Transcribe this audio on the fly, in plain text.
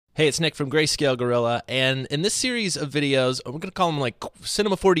Hey, it's Nick from Grayscale Gorilla, and in this series of videos, we're going to call them like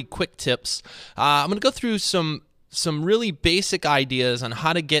Cinema 4D quick tips. I'm going to go through some really basic ideas on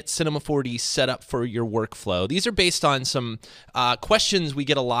how to get Cinema 4D set up for your workflow. These are based on some questions we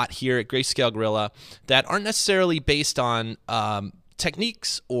get a lot here at Grayscale Gorilla that aren't necessarily based on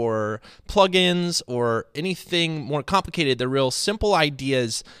techniques or plugins or anything more complicated. They're real simple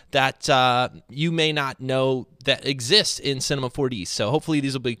ideas that you may not know that exist in Cinema 4D. So hopefully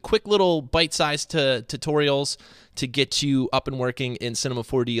these will be quick little bite-sized tutorials to get you up and working in Cinema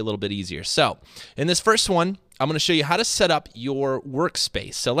 4D a little bit easier. So in this first one, I'm going to show you how to set up your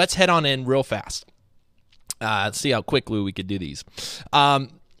workspace. So let's head on in real fast. Let's see how quickly we could do these.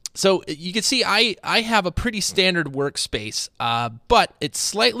 So you can see I have a pretty standard workspace, but it's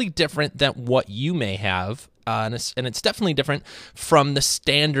slightly different than what you may have, and it's definitely different from the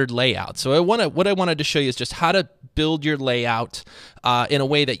standard layout. So what I wanted to show you is just how to build your layout in a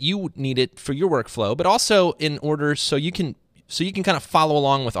way that you need it for your workflow, but also in order so you can kind of follow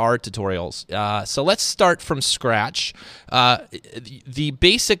along with our tutorials. So let's start from scratch. The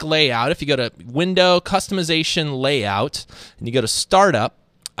basic layout, if you go to Window, Customization, Layout, and you go to Startup,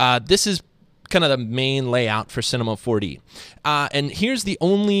 this is kind of the main layout for Cinema 4D. And here's the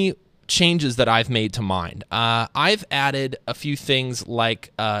only changes that I've made to mine. I've added a few things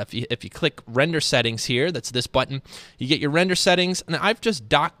like if you click Render Settings here, that's this button, you get your render settings, and I've just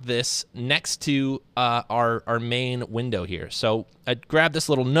docked this next to our main window here. So I grab this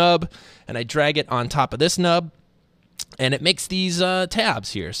little nub and I drag it on top of this nub, and it makes these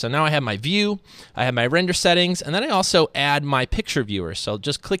tabs here. So now I have my view, I have my render settings, and then I also add my picture viewer. So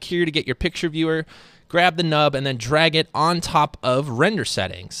just click here to get your picture viewer, grab the nub, and then drag it on top of render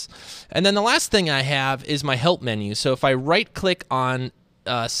settings. And then the last thing I have is my help menu. So if I right click on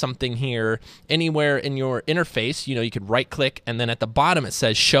something here anywhere in your interface, you could right click, and then at the bottom it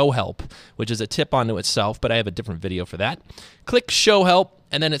says show help, which is a tip onto itself, but I have a different video for that. Click show help,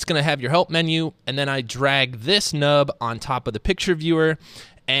 and then it's going to have your help menu, and then I drag this nub on top of the picture viewer,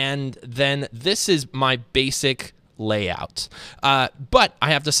 and then this is my basic layout. But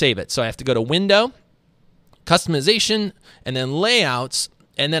I have to save it, so I have to go to Window, Customization, and then Layouts,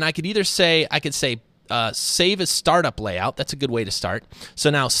 and then I could say save as startup layout. That's a good way to start. So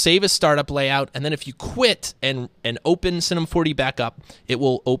now save as startup layout, and then if you quit and open Cinema 4D back up, it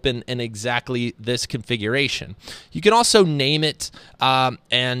will open in exactly this configuration. You can also name it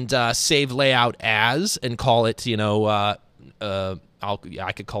and save layout as and call it, I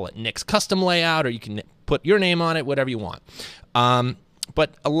could call it Nick's custom layout, or you can put your name on it, whatever you want.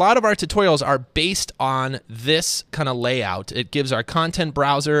 But a lot of our tutorials are based on this kind of layout. It gives our content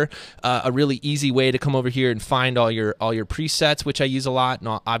browser a really easy way to come over here and find all your presets, which I use a lot.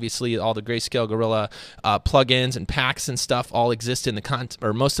 And obviously, all the Grayscale Gorilla plugins and packs and stuff all exist in the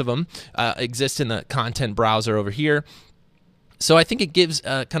most of them exist in the content browser over here. So I think it gives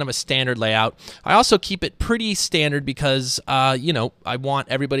kind of a standard layout. I also keep it pretty standard because I want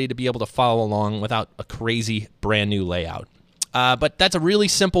everybody to be able to follow along without a crazy brand new layout. But that's a really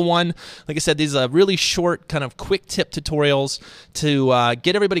simple one. Like I said, these are really short, kind of quick tip tutorials to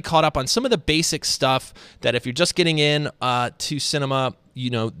get everybody caught up on some of the basic stuff that if you're just getting in to cinema,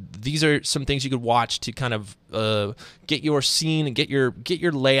 these are some things you could watch to kind of get your scene and get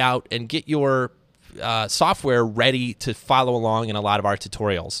your layout and get your software ready to follow along in a lot of our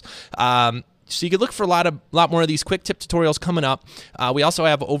tutorials. So you can look for a lot more of these quick tip tutorials coming up. We also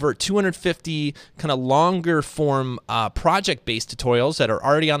have over 250 kind of longer form project-based tutorials that are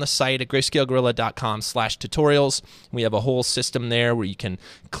already on the site at grayscalegorilla.com/tutorials. We have a whole system there where you can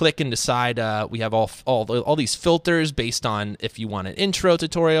click and decide. We have all these filters based on if you want an intro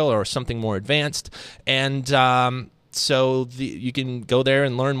tutorial or something more advanced, and so you can go there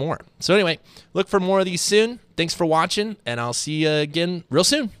and learn more. So anyway, look for more of these soon. Thanks for watching, and I'll see you again real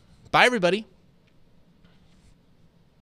soon. Bye, everybody.